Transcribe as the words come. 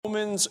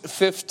Romans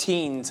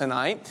 15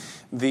 tonight,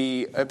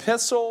 the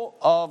epistle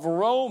of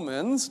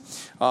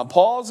Romans,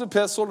 Paul's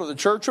epistle to the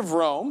church of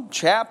Rome,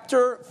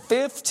 chapter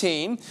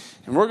 15.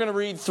 And we're going to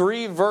read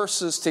 3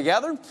 verses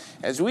together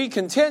as we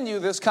continue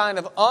this kind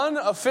of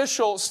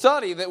unofficial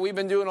study that we've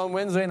been doing on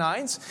Wednesday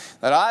nights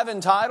that I've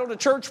entitled A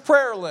Church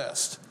Prayer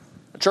List.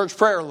 A Church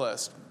Prayer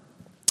List.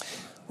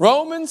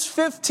 Romans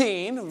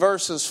 15,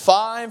 verses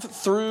 5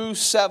 through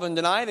 7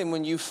 tonight. And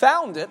when you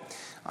found it,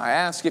 I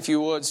ask if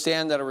you would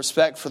stand out of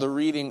respect for the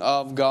reading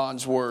of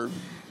God's Word.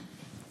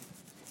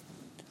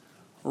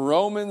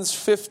 Romans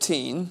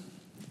 15,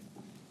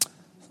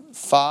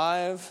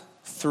 5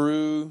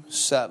 through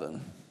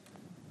 7.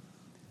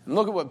 And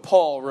look at what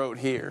Paul wrote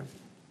here.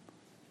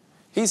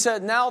 He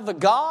said, "Now the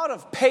God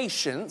of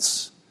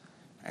patience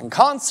and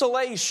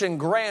consolation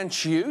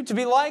grant you to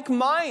be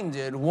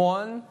like-minded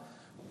one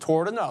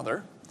toward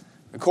another,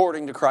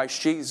 according to Christ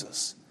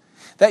Jesus,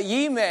 that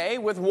ye may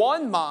with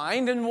one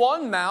mind and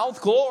one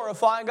mouth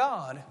glorify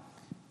God,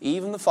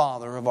 even the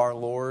Father of our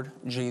Lord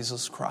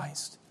Jesus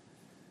Christ.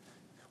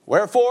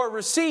 Wherefore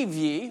receive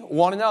ye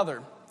one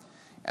another,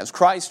 as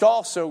Christ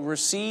also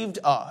received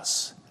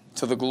us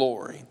to the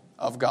glory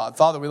of God."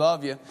 Father, we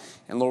love you,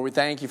 and Lord, we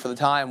thank you for the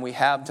time we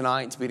have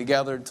tonight to be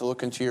together, to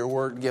look into your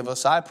word. Give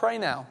us, I pray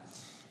now,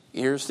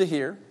 ears to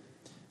hear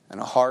and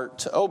a heart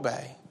to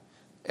obey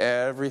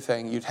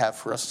everything you'd have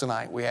for us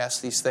tonight. We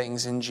ask these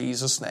things in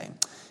Jesus' name.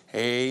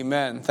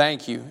 Amen.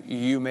 Thank you.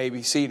 You may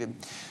be seated.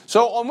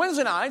 So on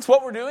Wednesday nights,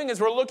 what we're doing is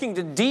we're looking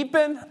to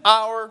deepen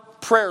our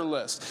prayer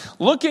list.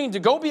 Looking to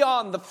go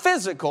beyond the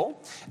physical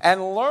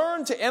and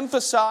learn to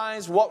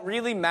emphasize what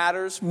really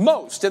matters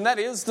most. And that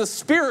is the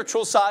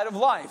spiritual side of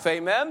life.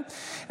 Amen.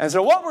 And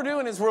so what we're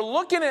doing is we're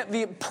looking at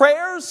the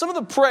prayers, some of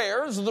the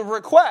prayers, the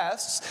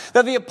requests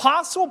that the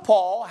Apostle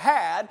Paul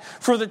had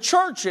for the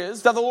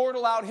churches that the Lord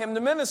allowed him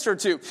to minister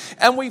to.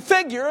 And we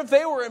figure if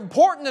they were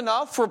important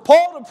enough for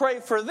Paul to pray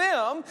for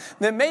them,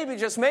 then maybe,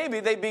 just maybe,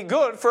 they'd be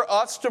good for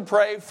us to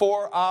pray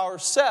for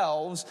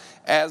ourselves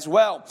as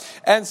well.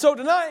 And so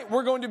tonight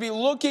we're going to be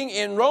looking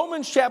in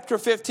Romans chapter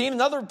 15,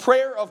 another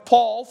prayer of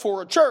Paul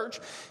for a church.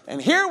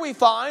 And here we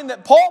find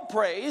that Paul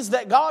prays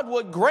that God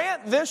would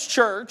grant this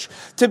church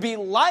to be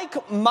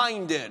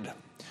like-minded.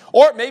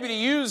 Or maybe to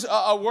use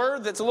a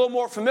word that's a little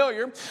more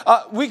familiar,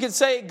 we could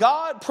say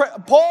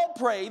Paul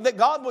prayed that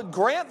God would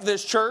grant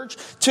this church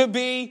to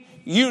be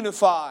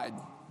unified.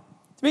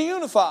 To be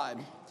unified.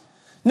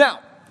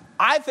 Now,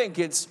 I think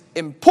it's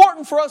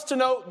important for us to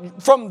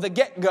note from the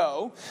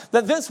get-go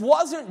that this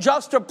wasn't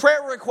just a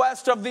prayer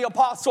request of the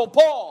Apostle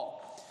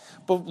Paul.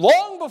 But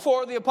long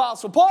before the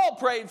Apostle Paul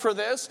prayed for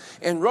this,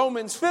 in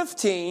Romans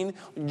 15,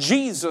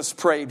 Jesus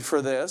prayed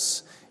for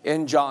this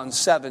in John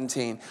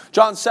 17.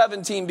 John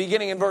 17,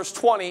 beginning in verse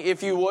 20,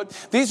 if you would.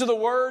 These are the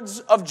words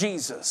of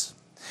Jesus.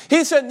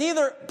 He said,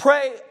 "Neither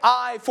pray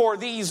I for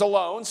these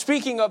alone,"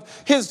 speaking of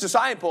his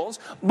disciples,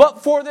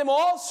 "but for them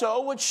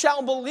also which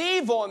shall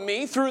believe on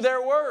me through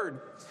their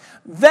word,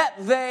 that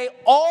they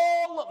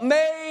all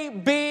may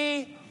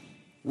be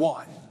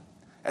one.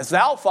 As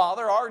thou,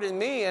 Father, art in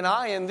me and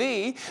I in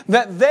thee,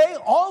 that they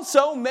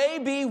also may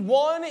be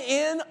one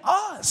in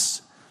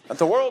us, that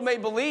the world may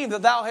believe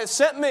that thou hast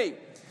sent me.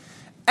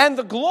 And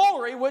the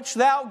glory which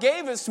thou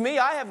gavest me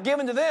I have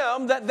given to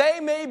them, that they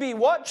may be"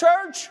 what,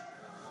 church?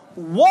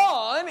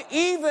 "One,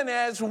 even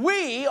as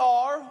we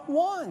are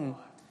one.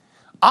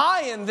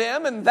 I in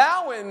them and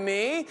thou in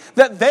me,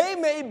 that they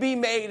may be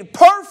made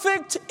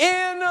perfect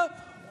in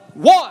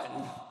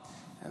one.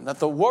 And that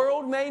the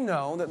world may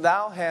know that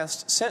thou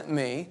hast sent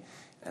me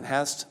and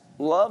hast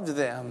loved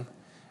them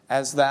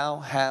as thou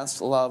hast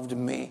loved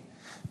me."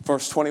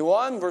 Verse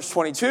 21, verse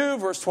 22,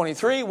 verse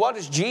 23, what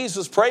does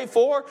Jesus pray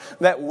for?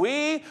 That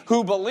we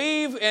who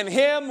believe in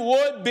him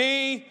would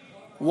be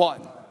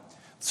one.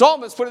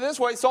 Psalmist put it this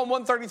way, Psalm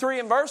 133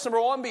 and verse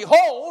number 1,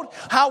 "Behold,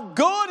 how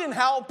good and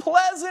how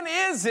pleasant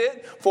is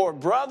it for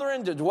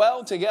brethren to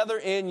dwell together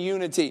in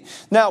unity."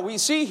 Now we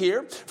see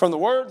here from the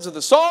words of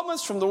the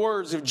psalmist, from the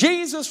words of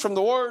Jesus, from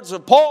the words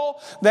of Paul,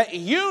 that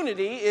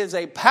unity is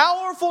a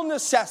powerful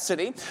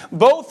necessity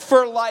both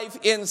for life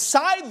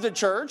inside the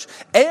church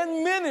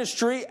and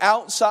ministry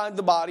outside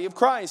the body of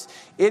Christ.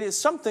 It is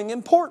something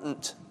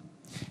important.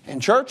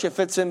 And church, if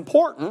it's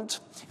important,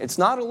 it's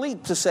not a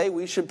leap to say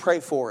we should pray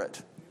for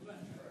it.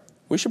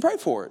 We should pray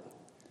for it.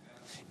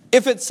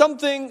 If it's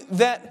something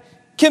that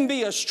can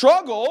be a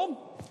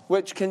struggle,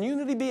 which can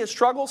unity be a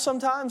struggle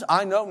sometimes?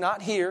 I know,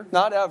 not here,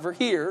 not ever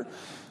here.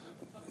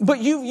 But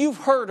you've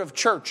heard of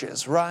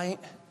churches, right?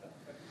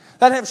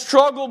 That have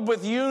struggled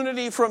with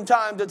unity from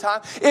time to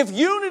time. If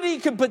unity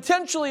could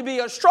potentially be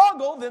a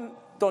struggle, then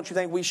don't you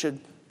think we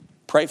should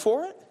pray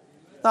for it?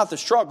 Not the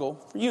struggle,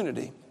 for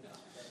unity.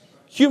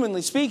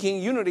 Humanly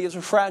speaking, unity is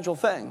a fragile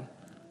thing.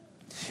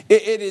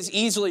 It is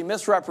easily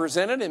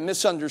misrepresented and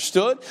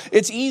misunderstood.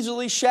 It's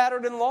easily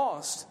shattered and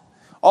lost.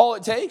 All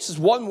it takes is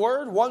one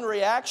word, one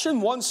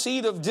reaction, one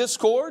seed of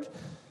discord,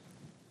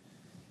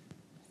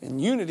 and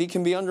unity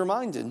can be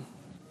undermined.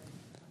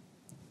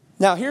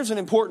 Now, here's an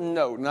important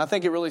note, and I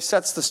think it really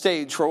sets the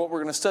stage for what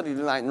we're going to study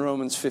tonight in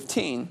Romans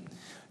 15.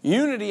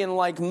 unity and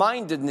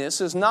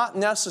like-mindedness is not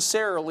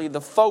necessarily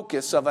the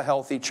focus of a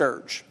healthy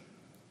church.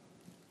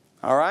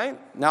 All right?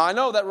 Now, I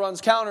know that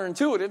runs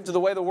counterintuitive to the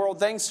way the world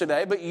thinks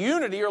today, but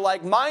unity or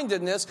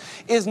like-mindedness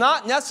is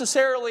not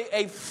necessarily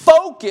a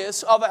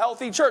focus of a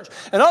healthy church.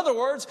 In other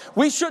words,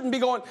 we shouldn't be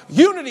going,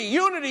 unity,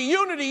 unity,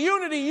 unity,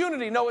 unity,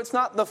 unity. No, it's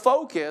not the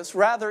focus.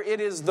 Rather, it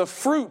is the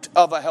fruit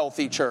of a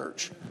healthy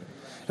church.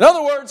 In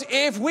other words,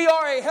 if we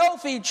are a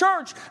healthy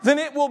church, then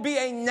it will be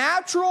a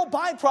natural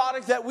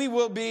byproduct that we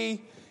will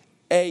be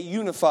a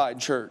unified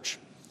church.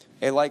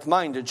 A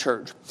like-minded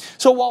church.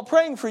 So while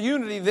praying for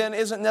unity then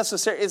is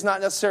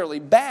not necessarily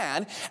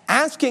bad,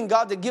 asking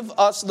God to give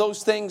us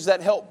those things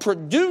that help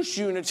produce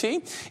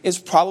unity is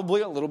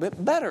probably a little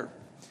bit better.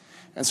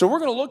 And so we're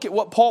going to look at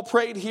what Paul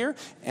prayed here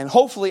and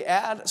hopefully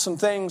add some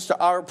things to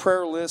our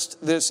prayer list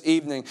this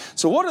evening.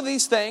 So what are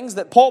these things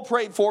that Paul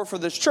prayed for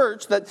this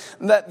church that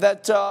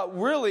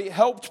really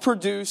helped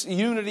produce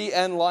unity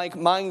and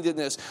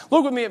like-mindedness?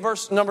 Look with me at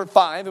verse number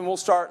 5 and we'll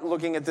start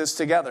looking at this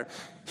together.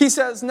 He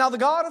says, "Now the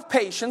God of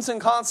patience and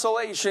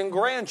consolation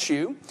grant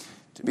you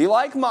to be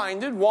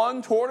like-minded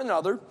one toward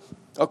another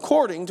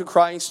according to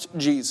Christ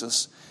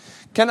Jesus."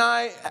 Can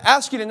I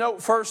ask you to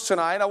note first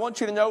tonight, I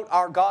want you to note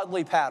our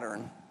godly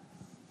pattern.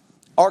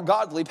 Our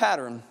godly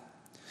pattern.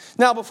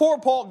 Now, before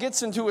Paul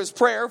gets into his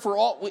prayer for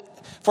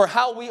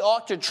how we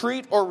ought to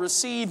treat or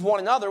receive one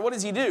another, what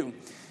does he do?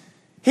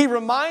 He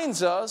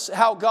reminds us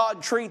how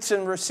God treats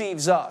and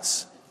receives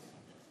us.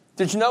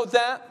 Did you note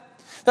that?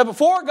 That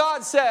before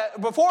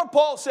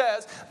Paul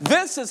says,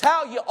 this is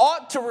how you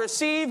ought to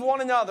receive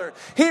one another,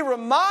 he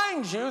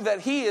reminds you that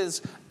he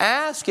is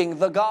asking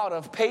the God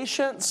of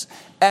patience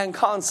and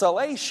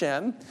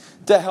consolation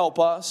to help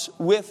us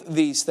with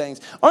these things.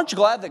 Aren't you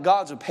glad that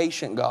God's a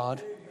patient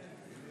God?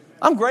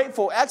 I'm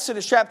grateful.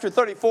 Exodus chapter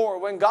 34,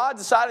 when God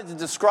decided to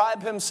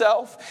describe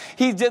himself,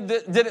 he did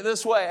it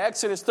this way.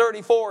 Exodus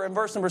 34 and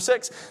verse number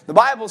 6, the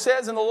Bible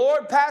says, "And the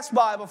Lord passed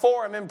by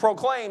before him and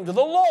proclaimed, the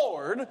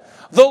Lord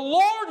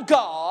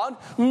God,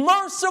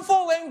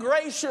 merciful and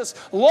gracious,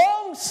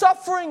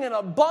 long-suffering and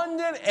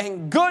abundant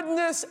in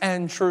goodness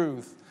and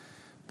truth."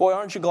 Boy,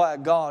 aren't you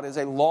glad God is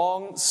a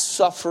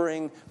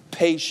long-suffering,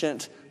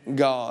 patient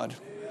God?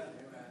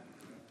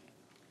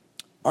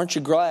 Aren't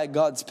you glad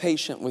God's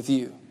patient with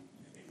you?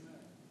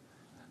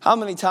 How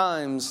many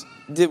times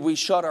did we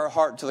shut our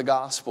heart to the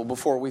gospel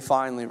before we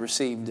finally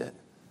received it?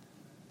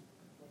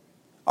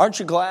 Aren't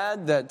you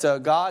glad that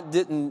God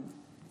didn't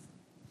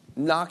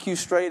knock you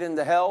straight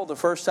into hell the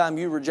first time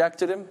you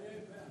rejected him?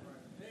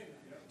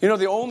 You know,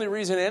 the only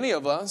reason any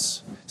of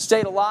us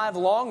stayed alive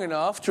long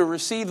enough to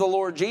receive the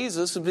Lord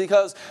Jesus is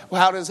because,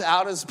 how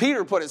does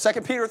Peter put it?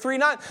 2 Peter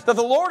 3:9, that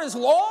the Lord is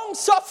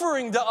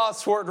long-suffering to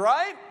usward,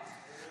 right?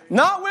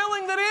 Not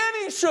willing that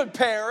any should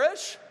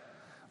perish,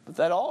 but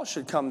that all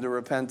should come to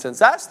repentance.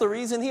 That's the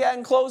reason he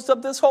hadn't closed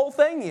up this whole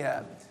thing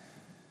yet.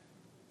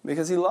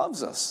 Because he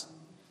loves us.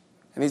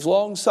 And he's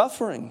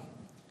long-suffering.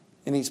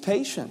 And he's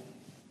patient.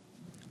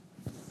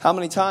 How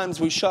many times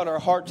we shut our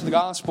heart to the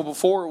gospel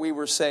before we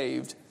were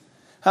saved?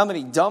 How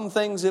many dumb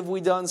things have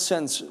we done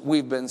since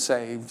we've been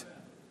saved?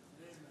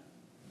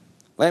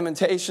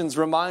 Lamentations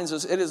reminds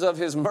us it is of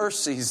his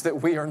mercies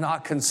that we are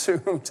not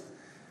consumed.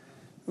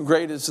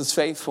 Great is his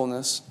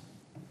faithfulness.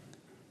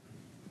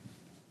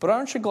 But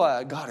aren't you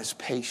glad God is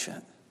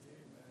patient?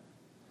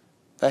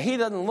 That he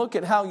doesn't look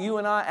at how you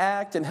and I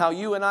act and how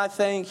you and I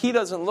think. He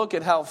doesn't look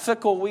at how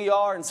fickle we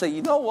are and say,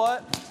 you know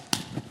what?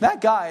 That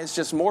guy is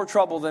just more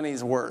trouble than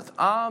he's worth.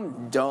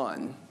 I'm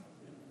done.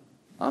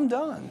 I'm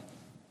done.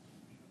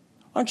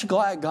 Aren't you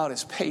glad God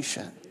is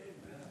patient?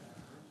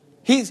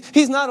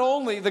 He's not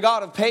only the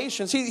God of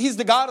patience, he's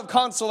the God of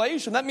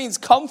consolation. That means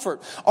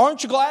comfort.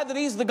 Aren't you glad that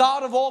he's the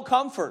God of all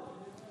comfort?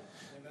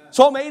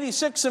 Psalm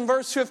 86 and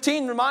verse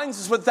 15 reminds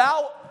us, "But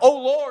thou, O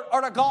Lord,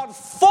 art a God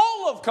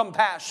full of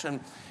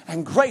compassion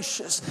and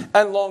gracious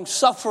and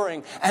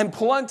long-suffering and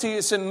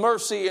plenteous in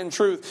mercy and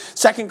truth."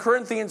 2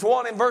 Corinthians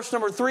 1 and verse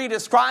number 3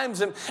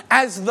 describes him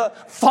as the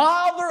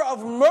Father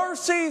of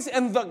mercies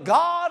and the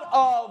God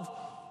of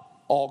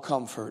all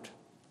comfort.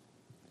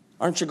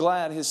 Aren't you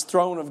glad his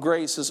throne of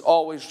grace is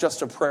always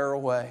just a prayer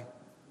away?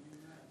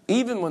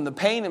 Even when the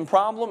pain and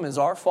problem is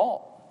our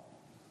fault.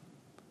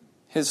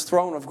 His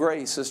throne of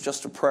grace is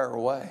just a prayer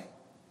away.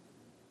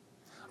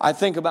 I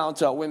think about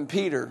when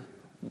Peter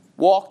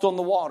walked on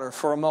the water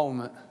for a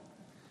moment.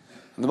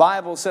 And the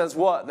Bible says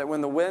what? That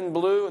when the wind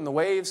blew and the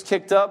waves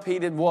kicked up, he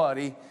did what?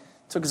 He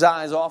took his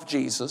eyes off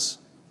Jesus.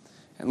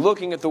 And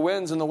looking at the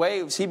winds and the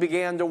waves, he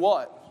began to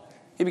what?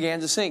 He began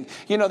to sink.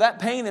 You know, that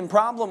pain and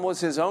problem was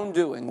his own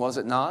doing, was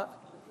it not?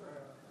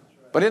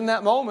 But in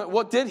that moment,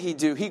 what did he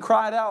do? He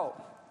cried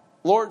out,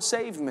 "Lord,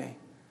 save me."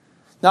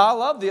 Now, I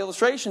love the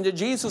illustration. Did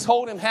Jesus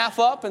hold him half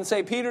up and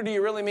say, "Peter, do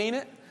you really mean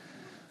it?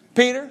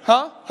 Peter,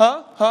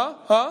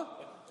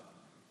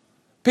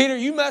 Peter,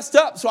 you messed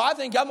up, so I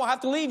think I'm going to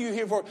have to leave you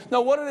here for..."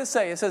 No, what did it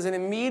say? It says, and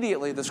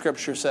immediately, the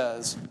scripture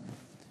says,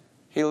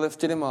 he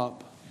lifted him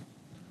up.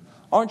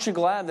 Aren't you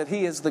glad that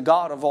he is the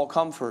God of all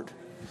comfort?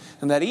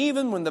 And that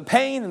even when the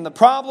pain and the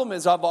problem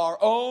is of our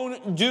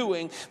own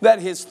doing, that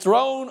His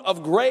throne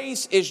of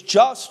grace is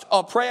just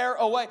a prayer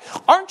away.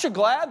 Aren't you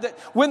glad that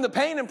when the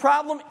pain and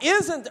problem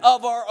isn't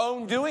of our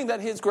own doing,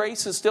 that His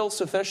grace is still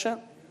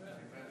sufficient?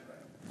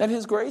 That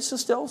His grace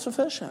is still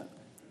sufficient.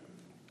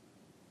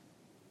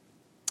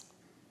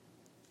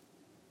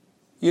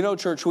 You know,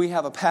 church, we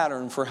have a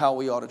pattern for how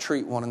we ought to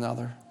treat one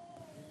another.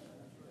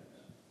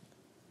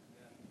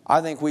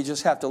 I think we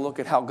just have to look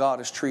at how God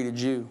has treated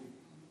you.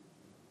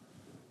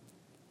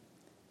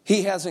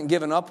 He hasn't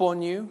given up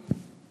on you.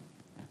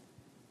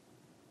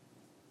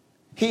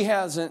 He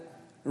hasn't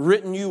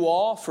written you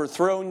off or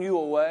thrown you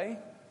away.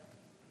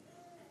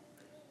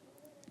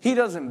 He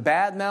doesn't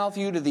badmouth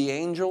you to the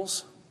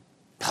angels.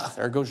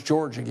 There goes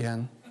George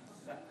again.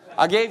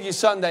 I gave you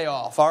Sunday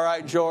off, all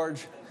right,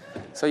 George?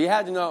 So you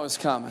had to know it was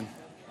coming.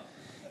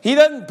 He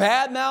doesn't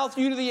badmouth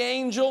you to the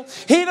angel.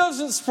 He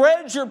doesn't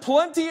spread your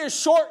plenteous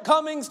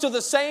shortcomings to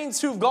the saints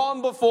who've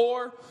gone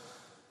before.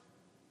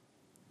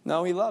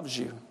 No, He loves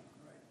you.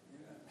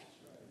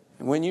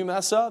 And when you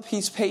mess up,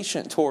 He's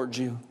patient towards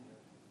you.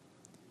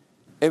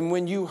 And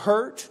when you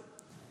hurt,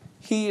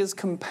 He is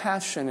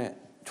compassionate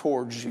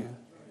towards you.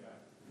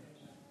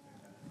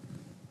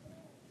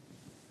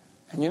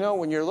 And you know,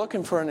 when you're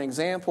looking for an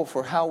example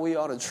for how we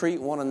ought to treat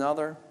one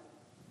another,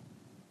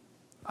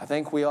 I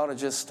think we ought to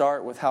just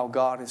start with how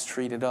God has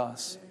treated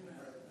us.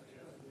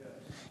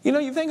 You know,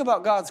 you think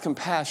about God's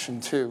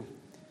compassion too.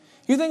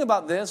 You think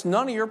about this,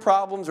 none of your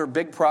problems are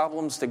big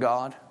problems to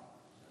God.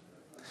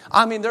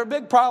 I mean, they're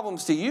big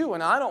problems to you,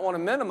 and I don't want to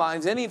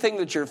minimize anything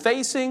that you're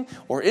facing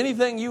or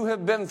anything you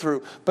have been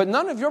through. But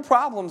none of your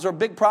problems are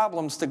big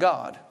problems to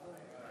God.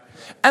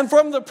 And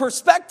from the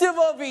perspective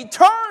of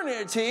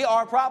eternity,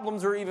 our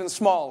problems are even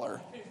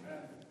smaller.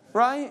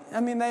 Right?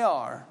 I mean, they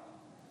are.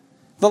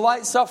 The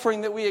light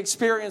suffering that we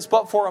experience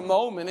but for a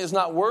moment is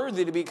not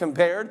worthy to be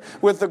compared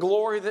with the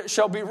glory that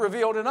shall be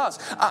revealed in us.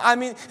 I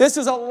mean, this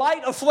is a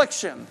light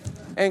affliction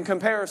in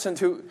comparison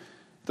to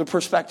the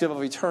perspective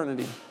of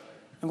eternity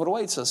and what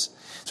awaits us.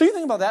 So you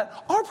think about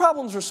that. Our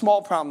problems are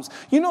small problems.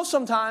 You know,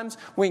 sometimes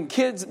when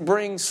kids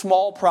bring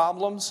small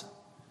problems,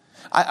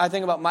 I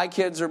think about my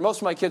kids, or most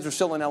of my kids are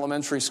still in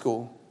elementary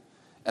school,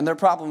 and their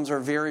problems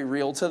are very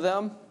real to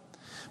them.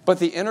 But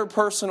the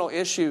interpersonal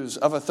issues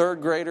of a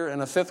third grader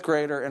and a fifth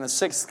grader and a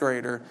sixth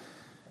grader,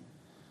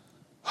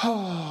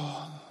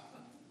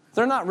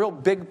 they're not real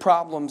big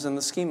problems in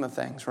the scheme of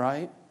things,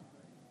 right?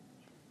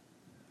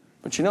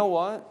 But you know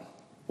what?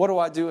 What do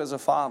I do as a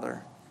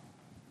father?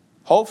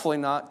 Hopefully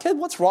not. Kid,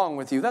 what's wrong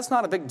with you? That's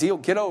not a big deal.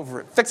 Get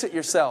over it. Fix it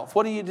yourself.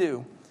 What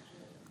do?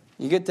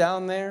 You get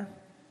down there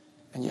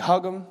and you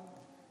hug them,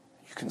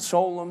 you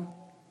console them,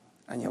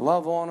 and you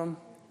love on them.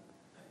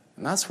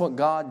 And that's what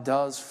God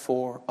does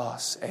for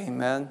us.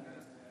 Amen.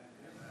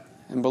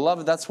 And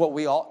beloved, that's what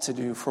we ought to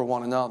do for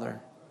one another.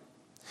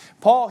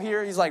 Paul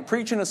here, he's like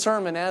preaching a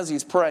sermon as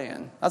he's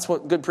praying. That's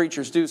what good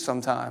preachers do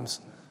sometimes.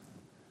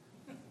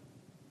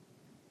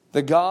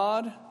 The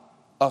God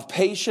of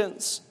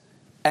patience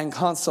and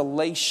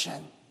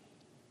consolation.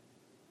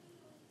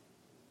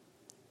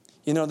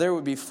 You know, there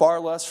would be far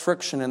less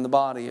friction in the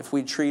body if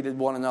we treated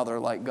one another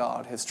like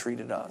God has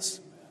treated us.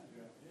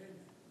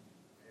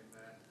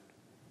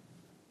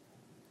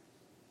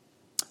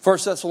 1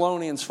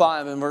 Thessalonians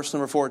 5 and verse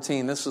number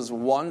 14. This is a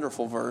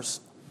wonderful verse.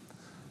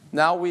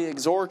 Now we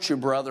exhort you,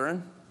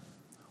 brethren,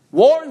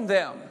 warn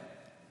them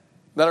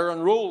that are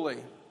unruly,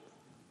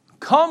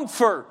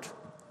 comfort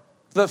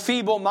the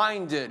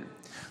feeble-minded,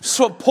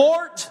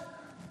 support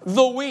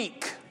the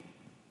weak,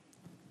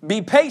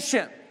 be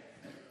patient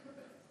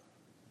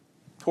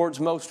towards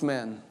most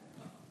men,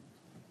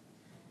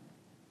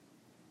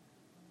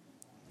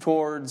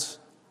 towards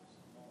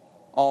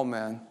all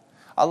men.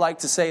 I like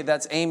to say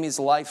that's Amy's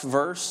life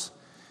verse.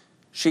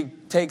 She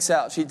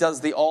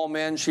does the all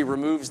men, she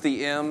removes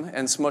the M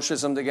and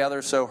smushes them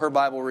together. So her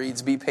Bible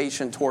reads, be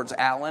patient towards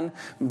Alan.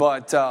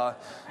 But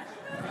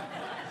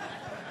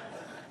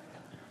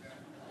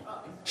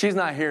she's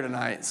not here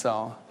tonight,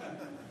 so.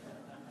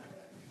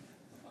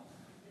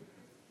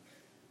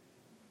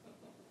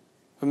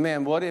 But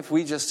man, what if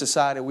we just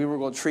decided we were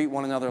going to treat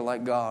one another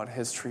like God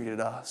has treated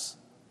us?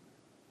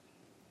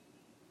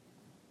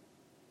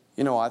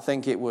 You know, I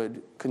think it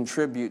would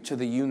contribute to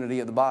the unity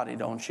of the body,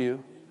 don't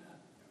you?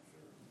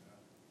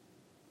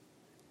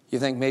 You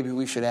think maybe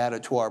we should add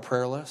it to our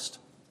prayer list?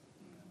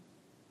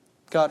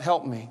 God,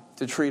 help me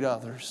to treat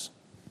others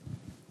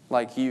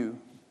like you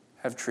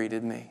have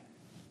treated me.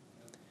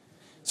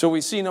 So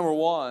we see, number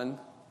one,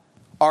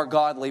 our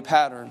godly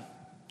pattern.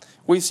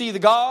 We see the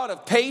God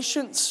of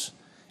patience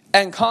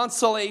and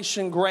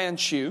consolation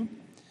grant you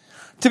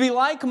to be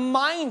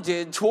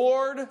like-minded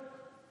toward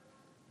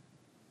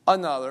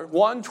another,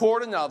 one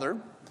toward another.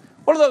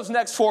 What are those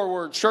next four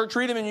words? Church,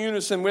 read them in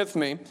unison with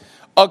me.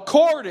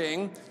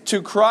 According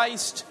to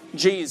Christ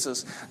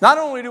Jesus. Not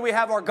only do we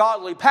have our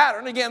godly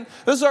pattern, again,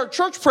 this is our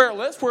church prayer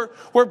list.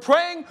 We're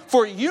praying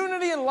for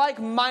unity and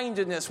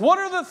like-mindedness. What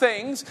are the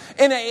things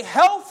in a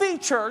healthy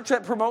church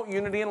that promote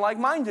unity and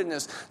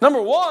like-mindedness?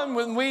 Number one,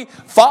 when we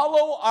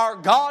follow our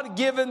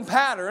God-given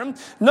pattern.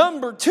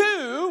 Number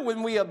two,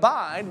 when we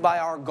abide by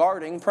our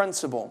guarding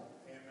principle.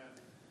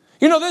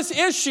 You know, this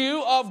issue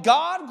of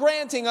God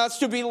granting us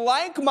to be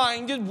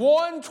like-minded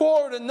one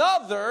toward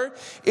another,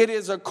 it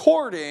is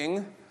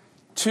according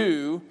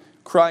to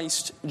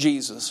Christ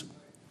Jesus.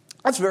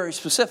 That's very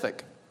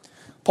specific.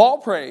 Paul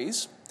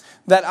prays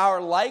that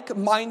our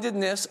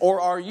like-mindedness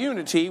or our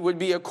unity would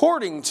be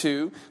according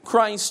to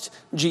Christ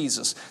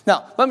Jesus.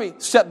 Now, let me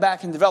step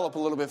back and develop a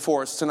little bit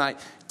for us tonight.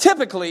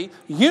 Typically,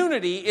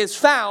 unity is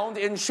found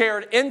in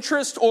shared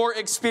interest or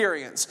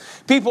experience.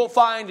 People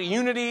find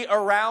unity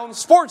around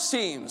sports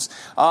teams.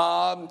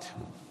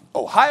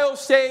 Ohio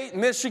State,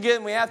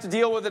 Michigan, we have to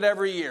deal with it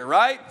every year,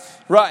 right?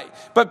 Right.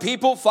 But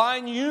people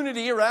find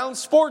unity around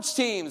sports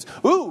teams.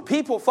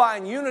 People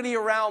find unity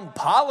around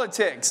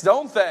politics,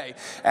 don't they?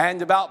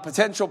 And about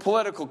potential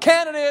political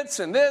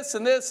candidates and this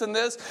and this and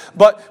this.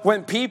 But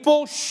when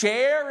people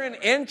share an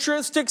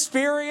interest,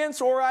 experience,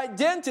 or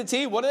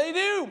identity, what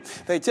do?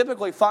 They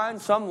typically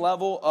find some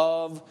level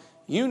of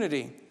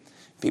unity.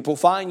 People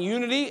find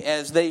unity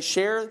as they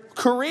share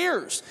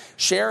careers,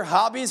 share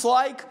hobbies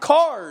like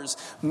cars,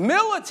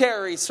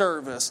 military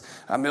service.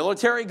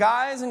 Military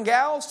guys and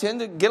gals tend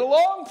to get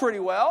along pretty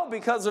well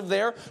because of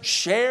their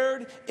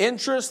shared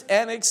interest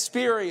and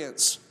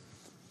experience.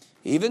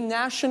 Even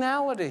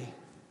nationality.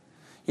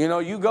 You know,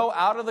 you go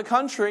out of the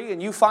country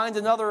and you find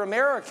another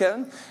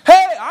American.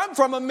 Hey, I'm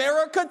from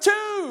America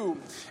too.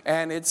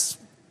 And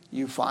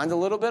you find a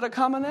little bit of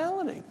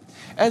commonality.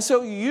 And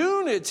so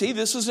unity,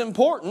 this is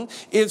important,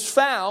 is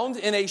found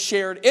in a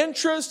shared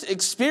interest,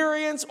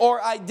 experience,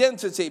 or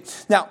identity.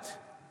 Now,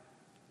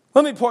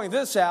 let me point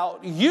this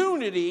out.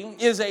 Unity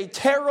is a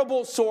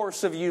terrible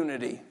source of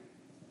unity.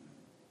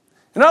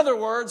 In other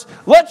words,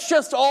 let's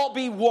just all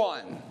be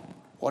one.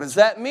 What does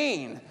that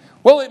mean?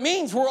 Well, it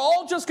means we're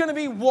all just going to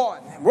be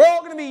one. We're all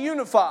going to be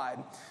unified.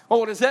 Well,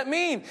 what does that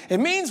mean?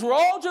 It means we're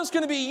all just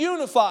going to be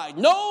unified.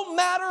 No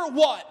matter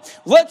what,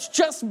 let's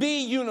just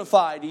be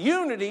unified.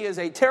 Unity is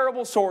a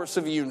terrible source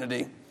of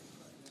unity.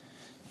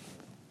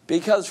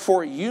 Because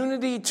for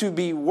unity to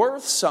be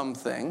worth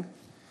something,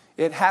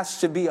 it has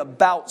to be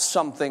about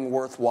something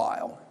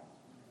worthwhile.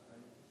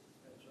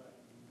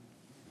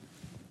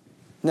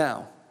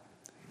 Now,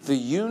 the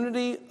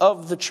unity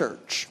of the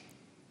church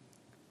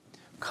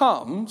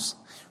comes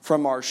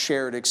from our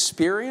shared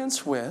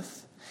experience with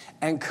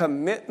and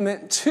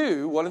commitment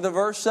to, what did the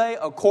verse say?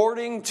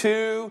 According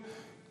to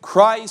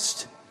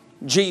Christ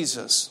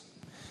Jesus.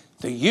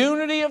 The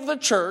unity of the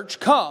church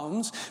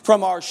comes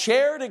from our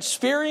shared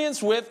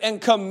experience with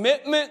and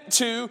commitment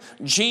to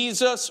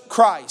Jesus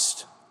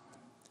Christ.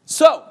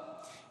 So,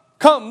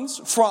 comes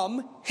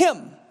from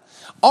Him.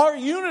 Our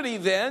unity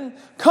then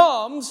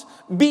comes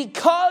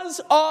because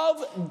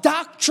of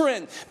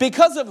doctrine,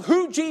 because of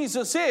who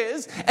Jesus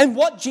is and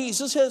what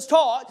Jesus has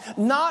taught,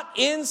 not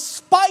in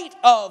spite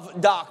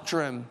of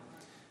doctrine.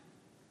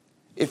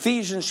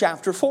 Ephesians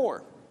chapter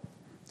 4.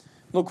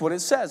 Look what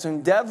it says.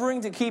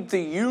 Endeavoring to keep the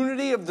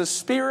unity of the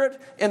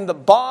Spirit in the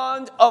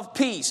bond of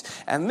peace.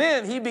 And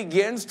then he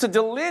begins to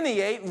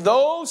delineate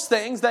those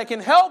things that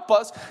can help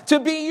us to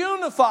be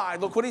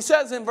unified. Look what he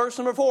says in verse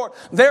number 4.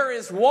 There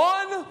is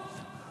one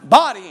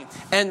body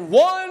and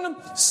one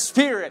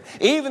Spirit,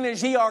 even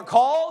as ye are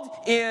called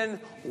in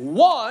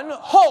one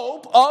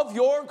hope of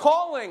your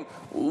calling.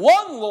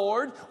 One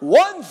Lord,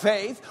 one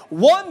faith,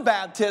 one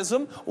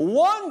baptism,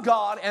 one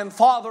God and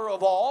Father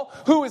of all,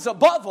 who is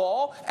above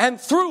all and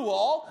through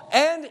all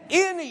and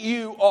in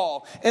you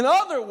all. In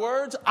other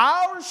words,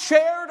 our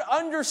shared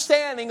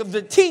understanding of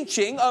the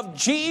teaching of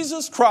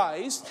Jesus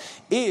Christ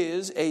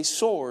is a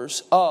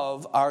source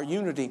of our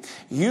unity.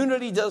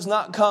 Unity does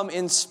not come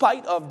in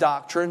spite of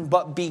doctrine,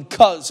 but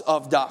because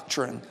of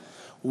doctrine.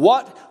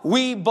 What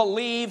we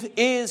believe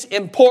is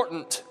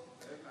important.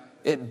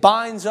 It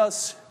binds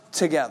us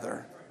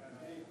together.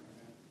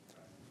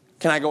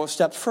 Can I go a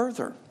step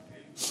further?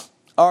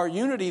 Our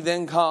unity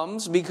then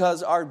comes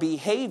because our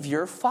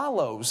behavior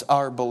follows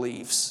our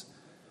beliefs.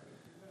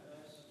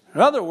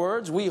 In other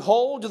words, we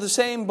hold to the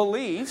same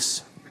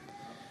beliefs,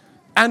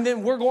 and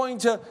then we're going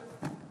to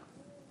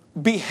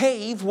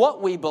behave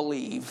what we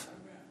believe.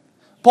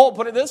 Paul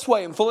put it this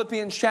way in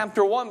Philippians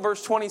chapter 1,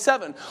 verse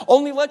 27.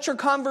 Only let your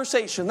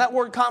conversation, that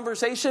word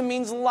conversation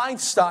means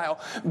lifestyle,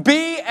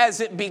 be as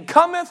it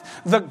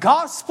becometh the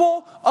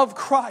gospel of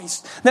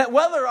Christ. That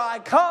whether I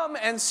come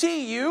and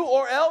see you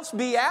or else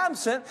be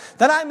absent,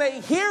 that I may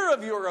hear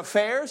of your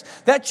affairs,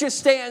 that you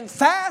stand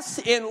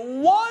fast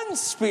in one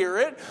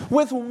spirit,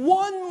 with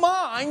one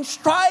mind,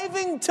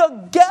 striving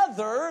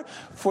together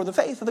for the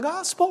faith of the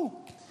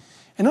gospel.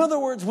 In other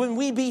words, when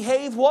we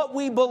behave what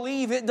we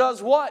believe, it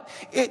does what?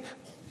 It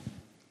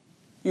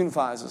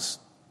unifies us.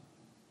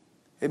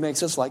 It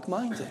makes us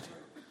like-minded.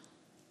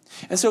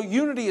 And so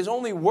unity is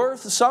only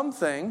worth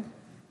something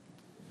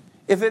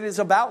if it is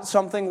about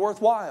something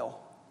worthwhile.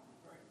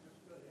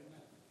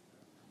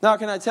 Now,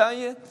 can I tell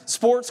you,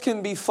 sports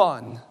can be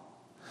fun,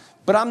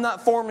 but I'm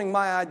not forming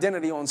my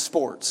identity on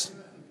sports.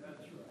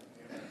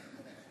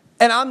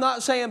 And I'm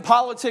not saying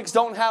politics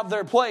don't have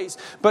their place,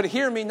 but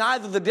hear me,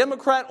 neither the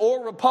Democrat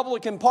or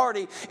Republican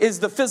Party is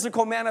the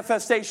physical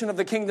manifestation of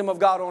the kingdom of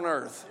God on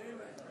earth.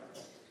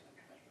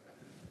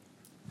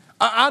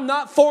 I'm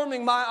not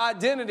forming my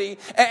identity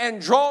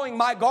and drawing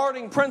my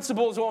guarding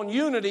principles on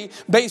unity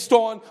based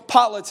on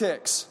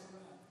politics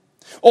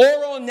or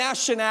on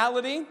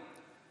nationality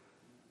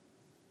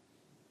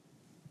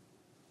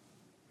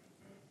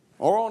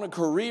or on a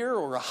career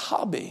or a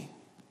hobby.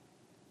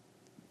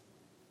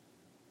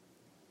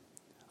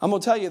 I'm going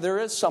to tell you, there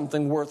is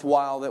something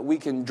worthwhile that we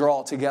can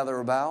draw together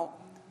about.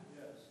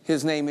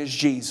 His name is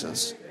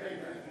Jesus.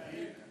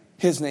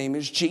 His name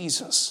is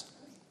Jesus.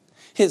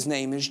 His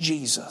name is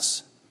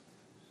Jesus.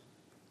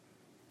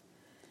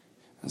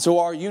 And so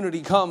our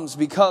unity comes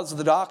because of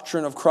the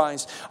doctrine of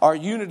Christ. Our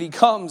unity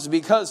comes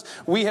because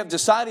we have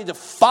decided to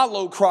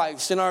follow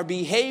Christ, and our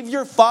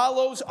behavior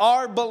follows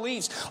our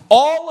beliefs.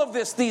 All of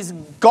this, these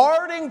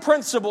guarding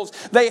principles,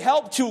 they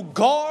help to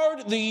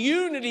guard the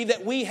unity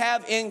that we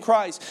have in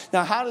Christ.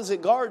 Now, how does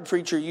it guard,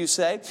 preacher, you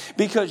say?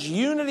 Because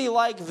unity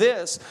like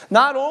this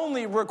not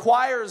only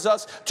requires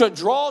us to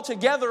draw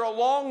together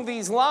along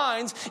these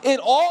lines, it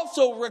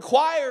also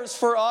requires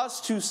for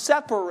us to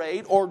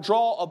separate or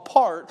draw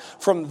apart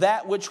from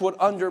that which would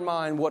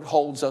undermine what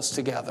holds us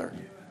together.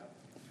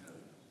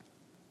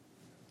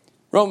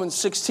 Romans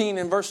 16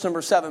 and verse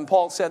number 7,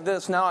 Paul said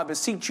this, "Now I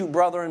beseech you,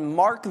 brethren,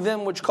 mark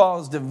them which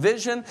cause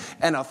division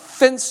and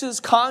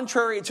offenses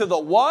contrary to the"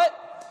 what?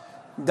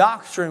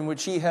 "Doctrine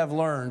which ye have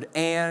learned,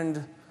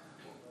 and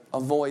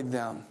avoid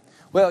them."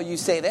 Well, you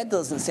say, that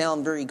doesn't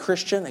sound very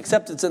Christian,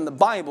 except it's in the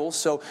Bible,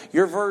 so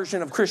your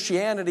version of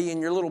Christianity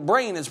in your little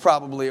brain is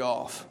probably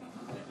off.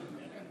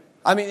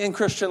 I mean, in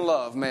Christian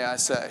love, may I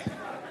say.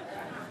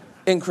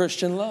 In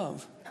Christian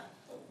love.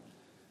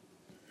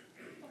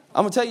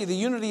 I'm going to tell you, the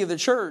unity of the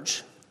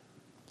church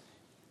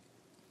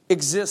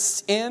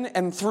exists in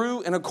and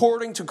through and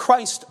according to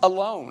Christ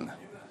alone.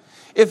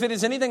 If it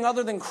is anything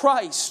other than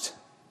Christ,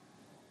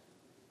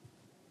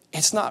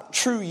 it's not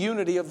true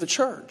unity of the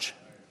church.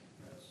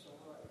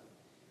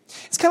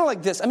 It's kind of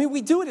like this. I mean,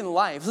 we do it in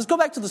life. Let's go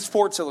back to the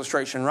sports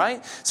illustration,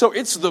 right? So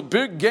it's the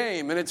big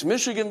game, and it's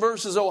Michigan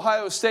versus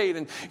Ohio State,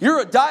 and you're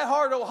a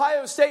diehard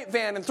Ohio State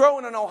fan and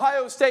throwing an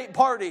Ohio State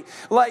party.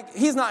 Like,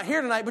 he's not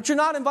here tonight, but you're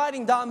not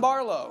inviting Don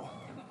Barlow.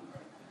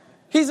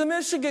 He's a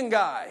Michigan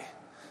guy.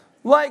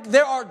 Like,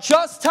 there are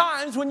just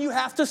times when you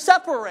have to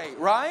separate,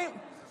 right?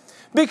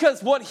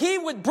 Because what he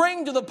would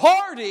bring to the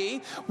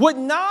party would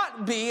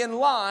not be in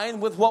line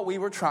with what we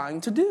were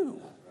trying to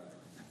do.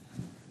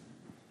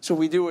 So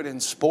we do it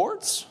in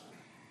sports.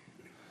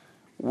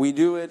 We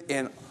do it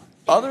in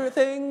other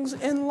things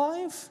in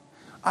life.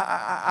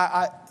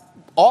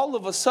 All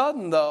of a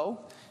sudden, though,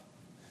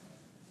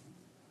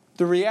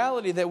 the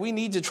reality that we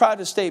need to try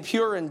to stay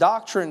pure in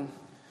doctrine,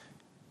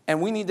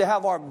 and we need to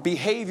have our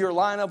behavior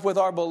line up with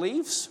our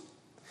beliefs,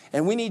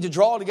 and we need to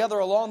draw together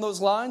along those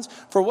lines,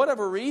 for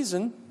whatever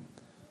reason,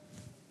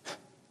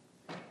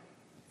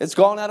 it's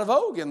gone out of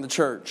vogue in the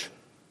church.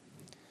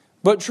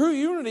 But true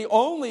unity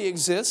only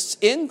exists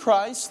in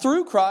Christ,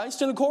 through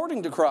Christ, and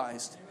according to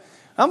Christ.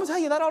 I'm going to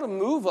tell you, that ought to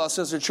move us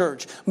as a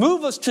church.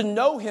 Move us to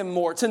know Him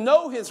more, to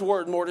know His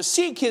Word more, to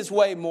seek His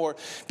way more.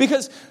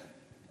 Because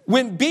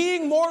when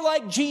being more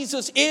like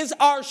Jesus is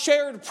our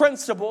shared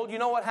principle, you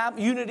know what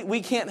happens? Unity,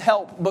 we can't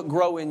help but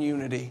grow in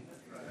unity.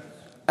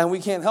 And we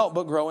can't help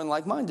but grow in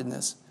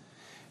like-mindedness.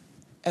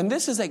 And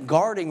this is a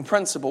guarding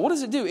principle. What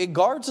does it do? It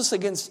guards us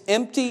against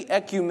empty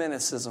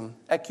ecumenism.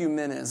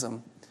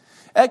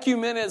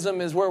 Ecumenism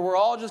is where we're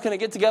all just going to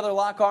get together,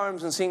 lock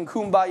arms, and sing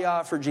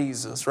Kumbaya for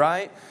Jesus,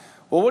 right?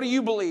 Well, what do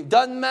you believe?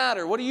 Doesn't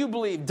matter. What do you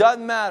believe?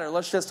 Doesn't matter.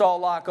 Let's just all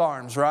lock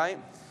arms, right?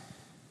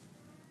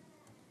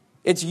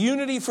 It's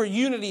unity for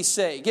unity's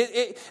sake.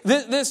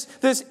 This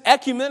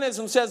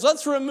ecumenism says,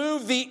 let's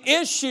remove the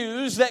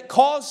issues that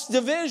cause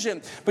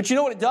division. But you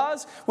know what it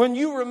does? When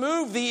you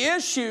remove the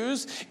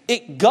issues,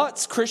 it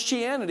guts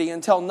Christianity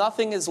until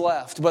nothing is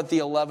left but the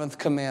 11th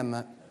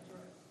commandment.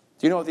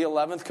 Do you know what the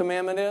 11th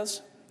commandment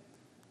is?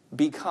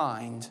 Be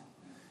kind,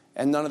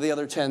 and none of the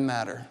other 10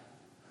 matter.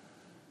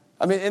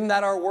 I mean, isn't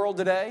that our world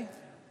today?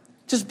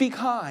 Just be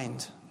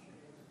kind.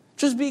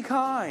 Just be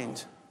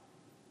kind.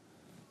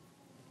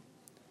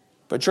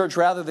 But church,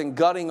 rather than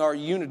gutting our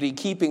unity,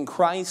 keeping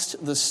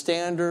Christ the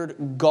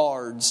standard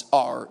guards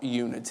our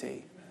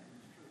unity.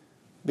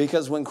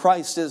 Because when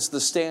Christ is the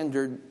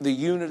standard, the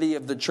unity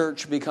of the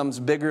church becomes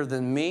bigger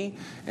than me,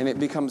 and it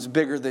becomes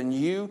bigger than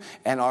you,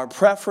 and our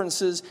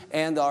preferences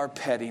and our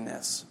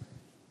pettiness.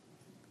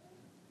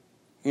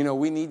 You know,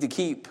 we need to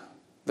keep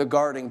the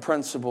guarding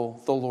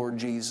principle, the Lord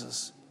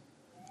Jesus,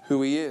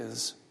 who He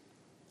is,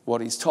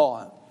 what He's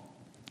taught.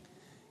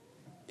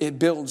 It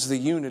builds the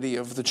unity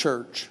of the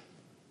church.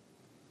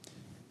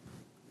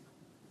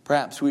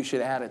 Perhaps we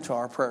should add it to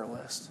our prayer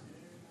list.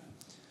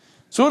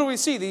 So what do we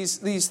see?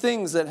 These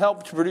things that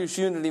help to produce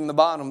unity in the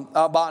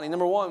body.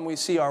 Number one, we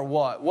see our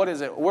what? What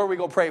is it? Where we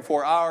go pray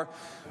for? Our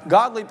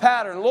godly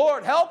pattern.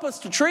 Lord, help us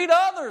to treat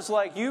others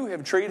like you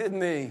have treated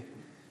me.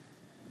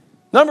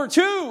 Number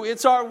two,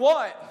 it's our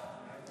what?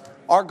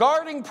 Our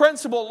guarding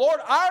principle. Lord,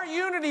 our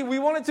unity, we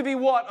want it to be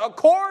what?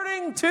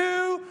 According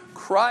to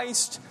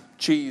Christ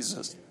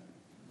Jesus.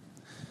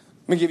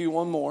 Let me give you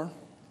one more.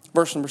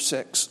 Verse number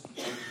 6.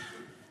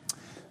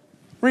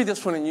 Read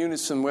this one in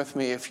unison with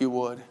me, if you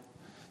would.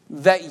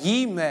 That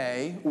ye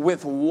may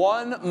with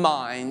one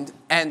mind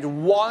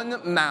and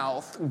one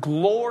mouth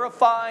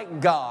glorify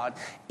God,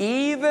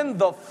 even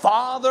the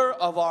Father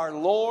of our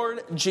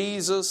Lord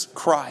Jesus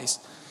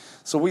Christ.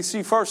 So we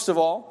see, first of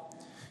all,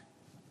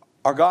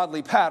 our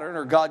godly pattern,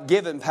 or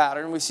God-given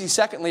pattern. We see,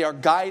 secondly, our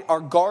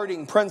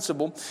guarding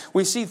principle.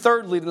 We see,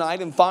 thirdly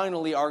tonight, and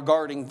finally, our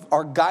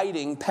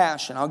guiding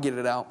passion. I'll get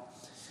it out.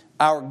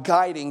 Our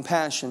guiding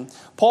passion.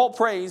 Paul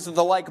prays that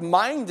the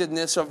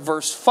like-mindedness of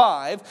verse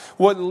 5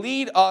 would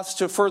lead us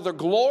to further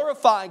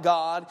glorify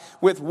God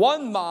with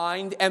one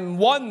mind and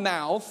one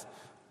mouth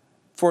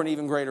for an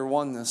even greater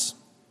oneness.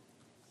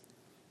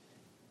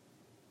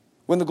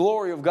 When the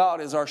glory of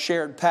God is our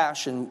shared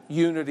passion,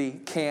 unity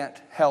can't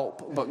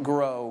help but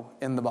grow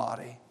in the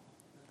body.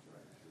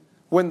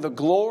 When the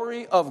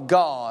glory of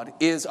God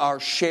is our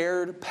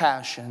shared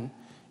passion,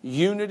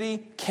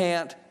 unity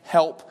can't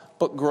help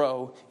but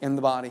grow in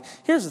the body.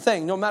 Here's the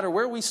thing, no matter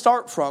where we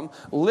start from,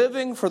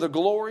 living for the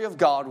glory of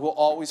God will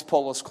always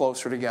pull us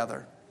closer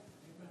together.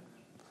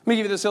 Let me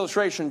give you this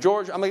illustration.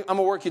 George, I'm going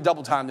to work you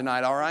double time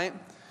tonight, all right?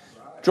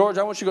 George,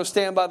 I want you to go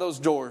stand by those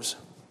doors.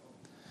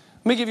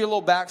 Let me give you a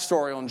little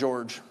backstory on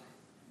George.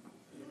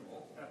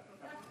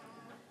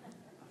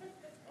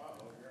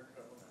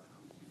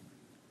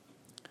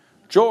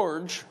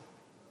 George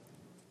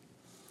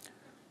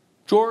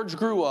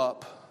grew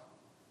up.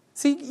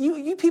 See,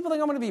 you people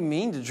think I'm going to be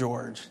mean to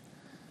George.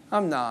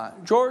 I'm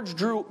not. George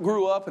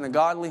grew up in a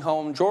godly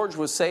home. George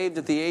was saved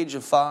at the age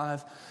of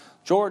 5.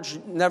 George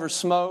never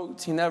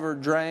smoked. He never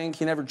drank.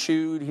 He never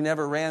chewed. He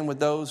never ran with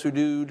those who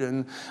do,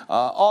 and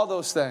all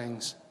those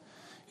things.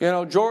 You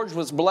know, George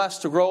was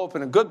blessed to grow up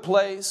in a good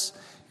place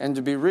and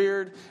to be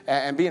reared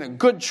and be in a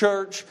good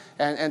church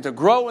and to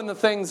grow in the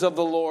things of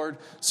the Lord.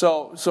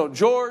 So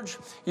George,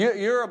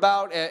 you're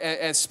about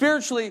as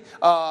spiritually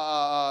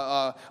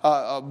brought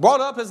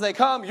up as they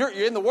come. You're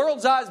in the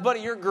world's eyes, buddy,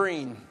 you're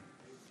green.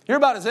 You're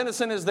about as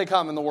innocent as they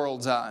come in the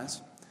world's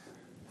eyes.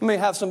 Let me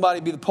have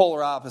somebody be the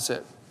polar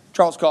opposite.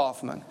 Charles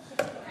Kaufman.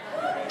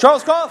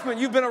 Charles Kaufman,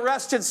 you've been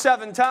arrested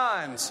 7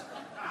 times.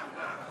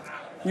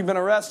 You've been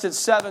arrested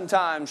 7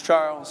 times,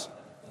 Charles,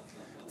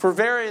 for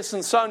various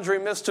and sundry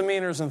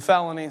misdemeanors and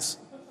felonies.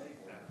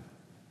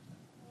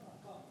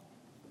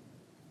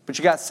 But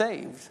you got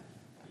saved.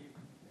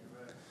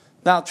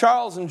 Now,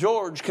 Charles and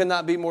George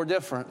cannot be more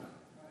different.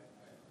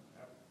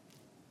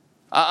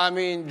 I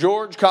mean,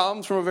 George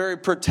comes from a very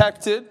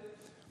protected,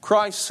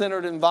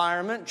 Christ-centered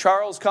environment.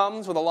 Charles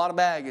comes with a lot of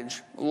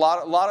baggage, a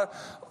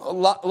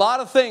lot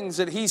of things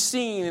that he's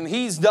seen and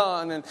he's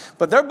done.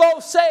 But they're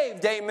both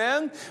saved,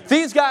 amen?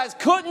 These guys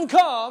couldn't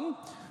come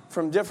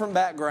from different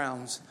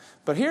backgrounds.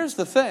 But here's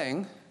the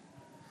thing.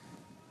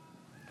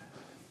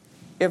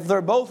 If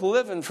they're both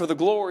living for the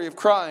glory of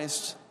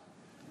Christ,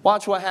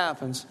 watch what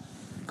happens.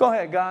 Go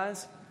ahead,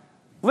 guys.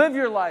 Live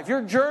your life.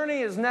 Your journey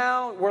is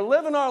now, we're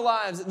living our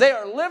lives. They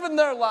are living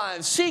their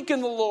lives,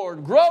 seeking the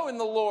Lord, growing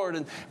the Lord,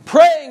 and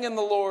praying in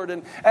the Lord,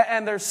 and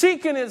they're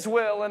seeking His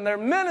will, and they're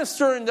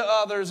ministering to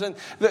others, and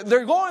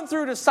they're going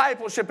through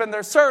discipleship, and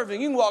they're serving.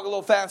 You can walk a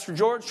little faster,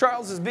 George.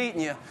 Charles is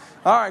beating you.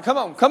 All right, come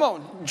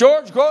on.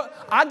 George, grow.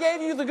 I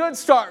gave you the good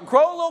start.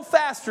 Grow a little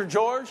faster,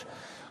 George.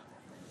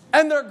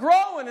 And they're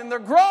growing, and they're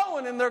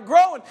growing, and they're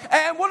growing.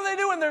 And what are they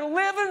doing? They're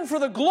living for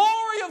the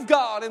glory of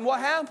God. And what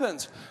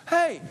happens?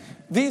 Hey,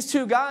 these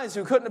 2 guys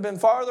who couldn't have been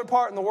farther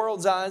apart in the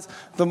world's eyes,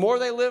 the more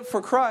they live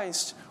for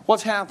Christ,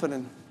 what's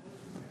happening?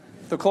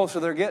 The closer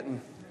they're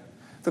getting.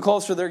 The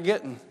closer they're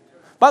getting.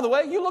 By the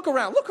way, you look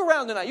around. Look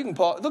around tonight. You can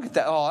pause. Look at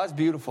that. Oh, that's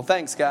beautiful.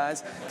 Thanks,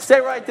 guys.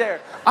 Stay right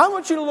there. I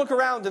want you to look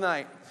around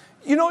tonight.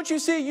 You know what you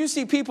see? You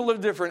see people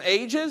of different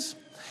ages.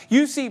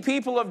 You see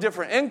people of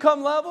different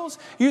income levels.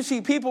 You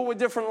see people with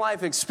different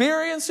life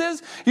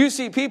experiences. You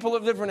see people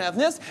of different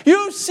ethnicities.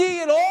 You see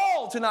it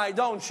all tonight,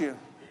 don't you?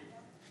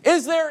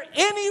 Is there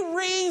any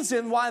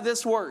reason why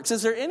this works?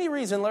 Is there any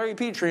reason Larry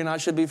Petrie and I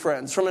should be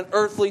friends from an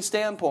earthly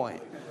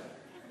standpoint?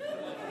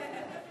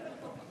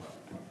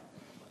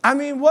 I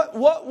mean,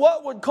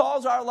 what would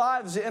cause our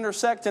lives to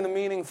intersect in a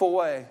meaningful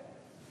way?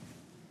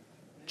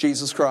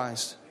 Jesus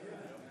Christ.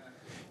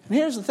 And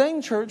here's the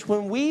thing, church.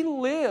 When we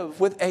live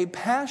with a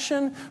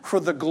passion for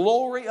the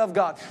glory of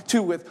God,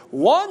 with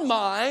one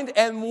mind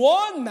and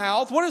one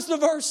mouth, what does the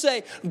verse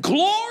say?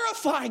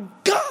 Glorify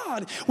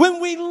God.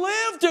 When we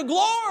live to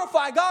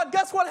glorify God,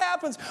 guess what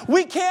happens?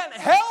 We can't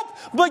help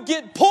but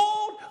get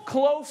pulled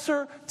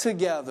closer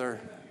together.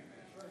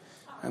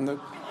 And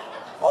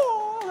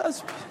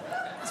that's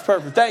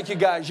perfect. Thank you,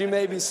 guys. You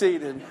may be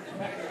seated.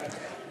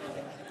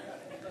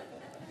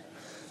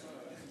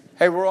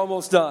 Hey, we're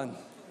almost done.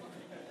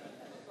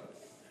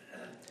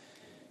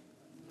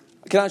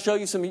 Can I show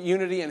you some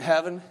unity in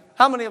heaven?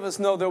 How many of us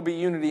know there'll be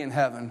unity in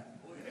heaven?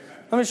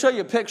 Let me show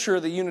you a picture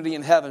of the unity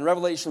in heaven.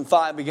 Revelation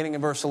 5, beginning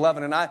in verse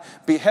 11. And I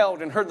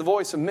beheld and heard the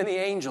voice of many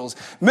angels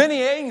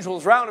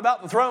round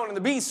about the throne, and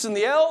the beasts and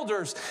the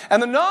elders.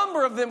 And the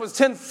number of them was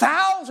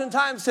 10,000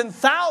 times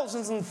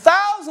 10,000s and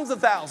thousands of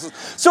thousands.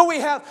 So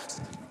we have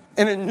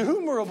an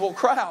innumerable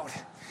crowd.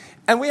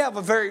 And we have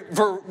a very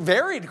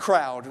varied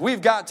crowd.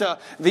 We've got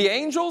the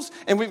angels,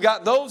 and we've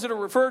got those that are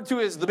referred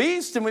to as the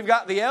beast, and we've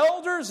got the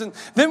elders, and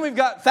then we've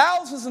got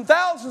thousands and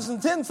thousands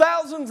and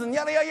 10,000s and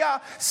yada, yada,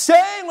 yada,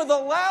 saying with a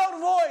loud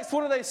voice,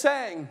 what are they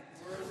saying?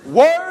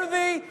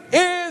 Worthy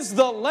is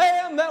the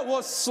Lamb that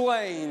was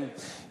slain.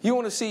 You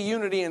want to see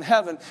unity in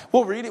heaven?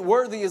 We'll read it.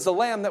 Worthy is the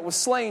Lamb that was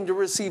slain to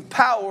receive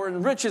power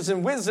and riches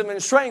and wisdom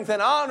and strength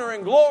and honor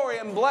and glory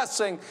and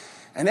blessing.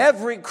 And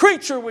every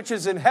creature which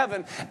is in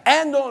heaven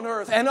and on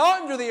earth and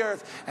under the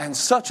earth, and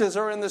such as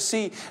are in the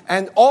sea,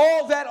 and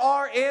all that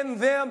are in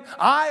them,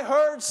 I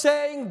heard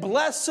saying,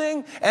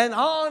 blessing and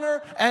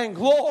honor and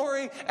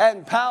glory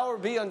and power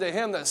be unto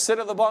him that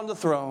sitteth upon the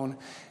throne,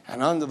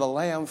 and unto the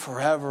Lamb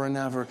forever and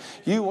ever.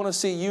 You want to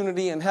see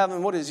unity in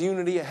heaven? What is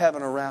unity of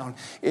heaven around?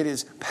 It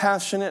is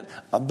passionate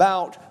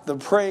about the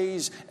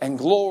praise and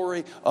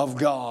glory of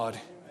God.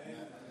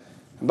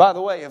 And by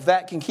the way, if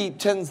that can keep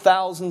tens,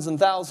 thousands and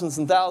thousands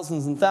and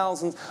thousands and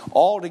thousands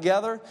all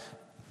together,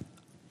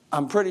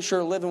 I'm pretty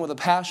sure living with a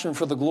passion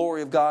for the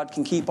glory of God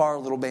can keep our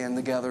little band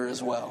together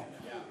as well.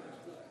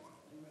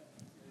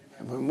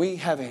 And when we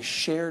have a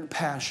shared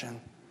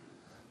passion,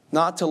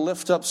 not to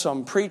lift up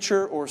some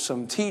preacher or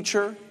some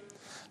teacher,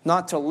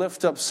 not to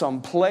lift up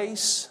some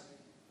place,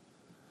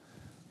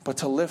 but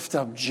to lift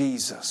up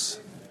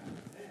Jesus,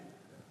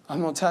 I'm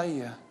going to tell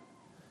you,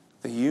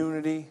 the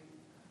unity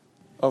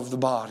of the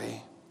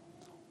body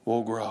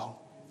will grow.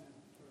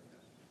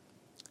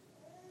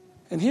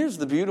 And here's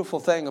the beautiful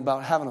thing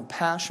about having a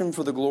passion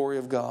for the glory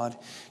of God.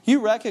 You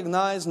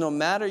recognize no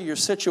matter your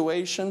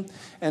situation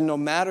and no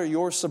matter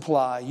your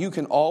supply, you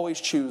can always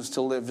choose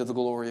to live to the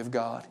glory of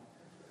God.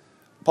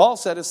 Paul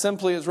said as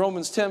simply as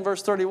Romans 10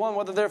 verse 31,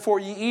 whether therefore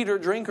ye eat or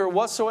drink or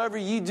whatsoever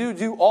ye do,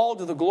 do all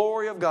to the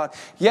glory of God.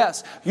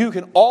 Yes, you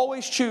can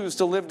always choose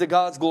to live to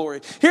God's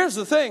glory. Here's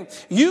the thing.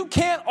 You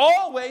can't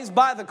always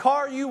buy the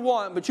car you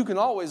want, but you can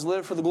always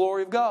live for the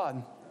glory of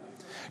God.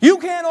 You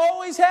can't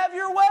always have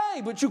your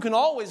way, but you can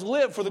always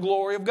live for the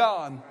glory of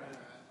God.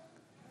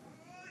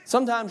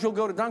 Sometimes you'll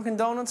go to Dunkin'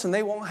 Donuts and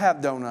they won't have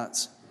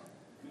donuts,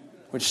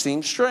 which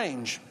seems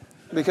strange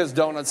because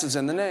donuts is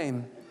in the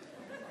name.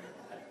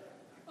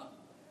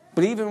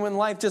 But even when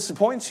life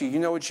disappoints you, you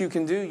know what you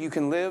can do? You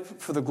can live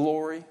for the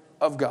glory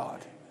of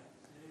God.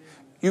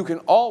 You can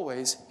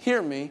always,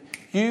 hear me,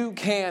 you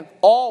can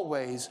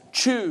always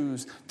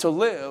choose to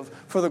live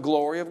for the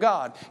glory of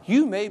God.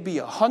 You may be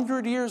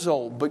 100 years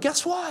old, but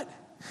guess what?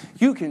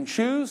 You can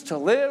choose to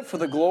live for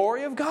the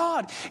glory of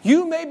God.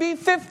 You may be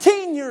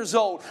 15 years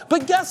old,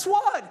 but guess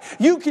what?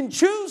 You can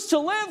choose to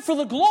live for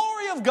the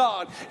glory of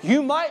God.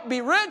 You might be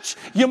rich,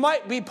 you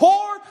might be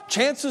poor,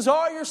 chances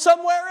are you're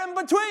somewhere in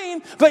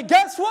between, but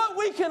guess what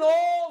we can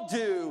all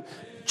do?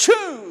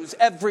 Choose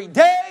every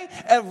day,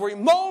 every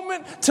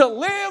moment to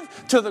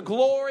live to the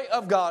glory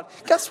of God.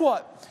 Guess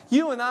what?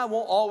 You and I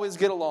won't always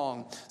get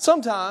along.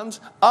 Sometimes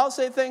I'll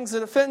say things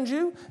that offend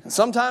you, and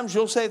sometimes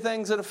you'll say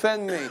things that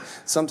offend me.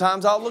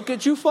 Sometimes I'll look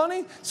at you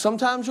funny,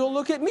 sometimes you'll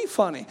look at me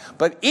funny.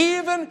 But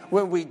even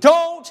when we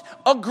don't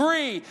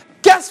agree,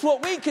 guess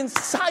what we can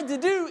decide to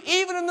do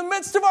even in the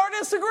midst of our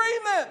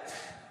disagreement?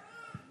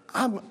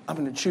 I'm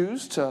going to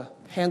choose to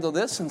handle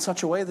this in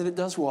such a way that it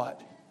does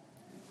what?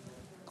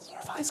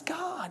 Glorifies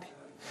God.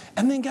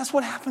 And then guess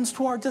what happens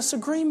to our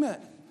disagreement?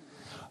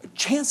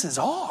 Chances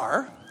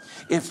are,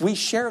 if we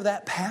share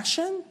that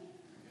passion,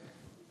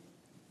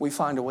 we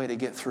find a way to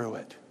get through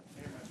it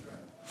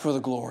for the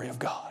glory of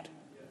God.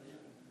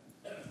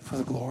 For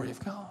the glory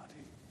of God.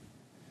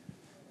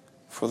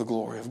 For the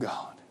glory of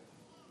God.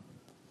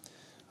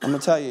 I'm going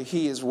to tell you,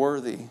 He is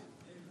worthy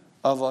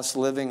of us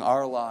living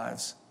our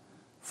lives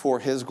for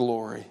His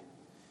glory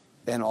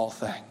in all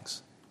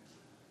things.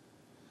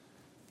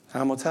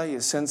 And I'm going to tell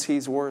you, since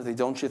He's worthy,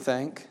 don't you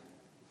think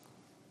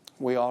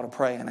we ought to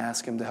pray and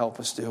ask Him to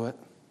help us do it?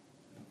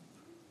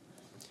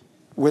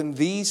 When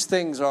these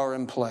things are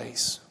in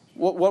place,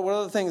 what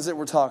are the things that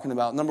we're talking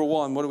about? Number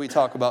one, what do we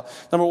talk about?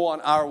 Number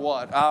one, our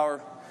what?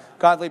 Our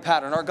godly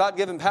pattern, our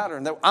God-given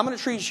pattern. That I'm going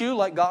to treat you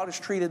like God has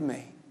treated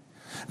me.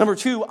 Number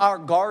two, our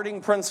guarding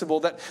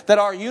principle. That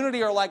our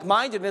unity or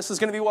like-mindedness is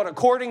going to be what?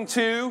 According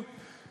to...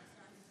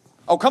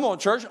 Oh, come on,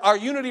 church. Our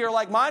unity or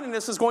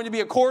like-mindedness is going to be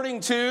according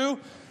to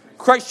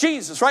Christ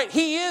Jesus, right?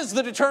 He is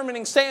the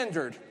determining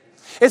standard.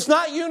 It's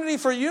not unity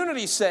for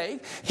unity's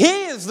sake.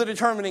 He is the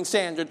determining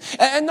standard.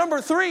 And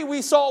number three,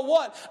 we saw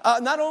what?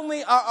 Not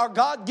only our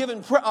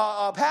God-given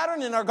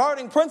pattern and our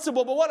guarding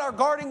principle, but what?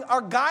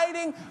 Our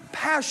guiding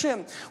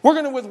passion. We're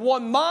going to, with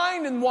one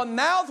mind and one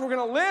mouth, we're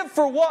going to live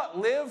for what?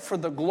 Live for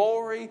the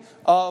glory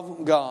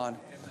of God.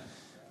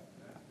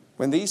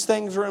 When these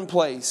things are in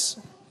place,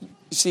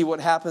 You see what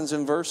happens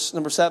in verse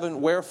number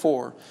 7?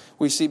 Wherefore,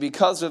 we see,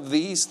 because of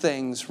these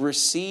things,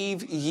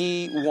 receive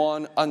ye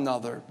one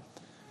another,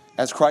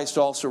 as Christ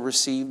also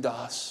received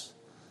us,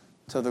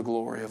 to the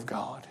glory of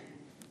God.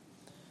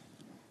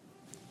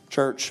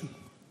 Church,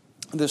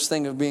 this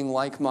thing of being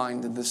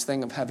like-minded, this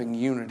thing of having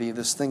unity,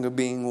 this thing of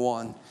being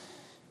one,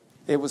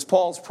 it was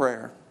Paul's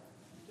prayer.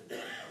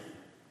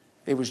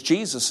 It was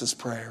Jesus'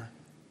 prayer.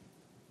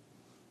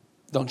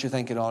 Don't you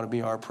think it ought to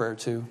be our prayer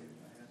too?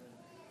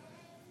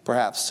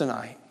 Perhaps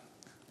tonight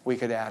we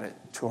could add it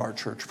to our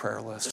church prayer list.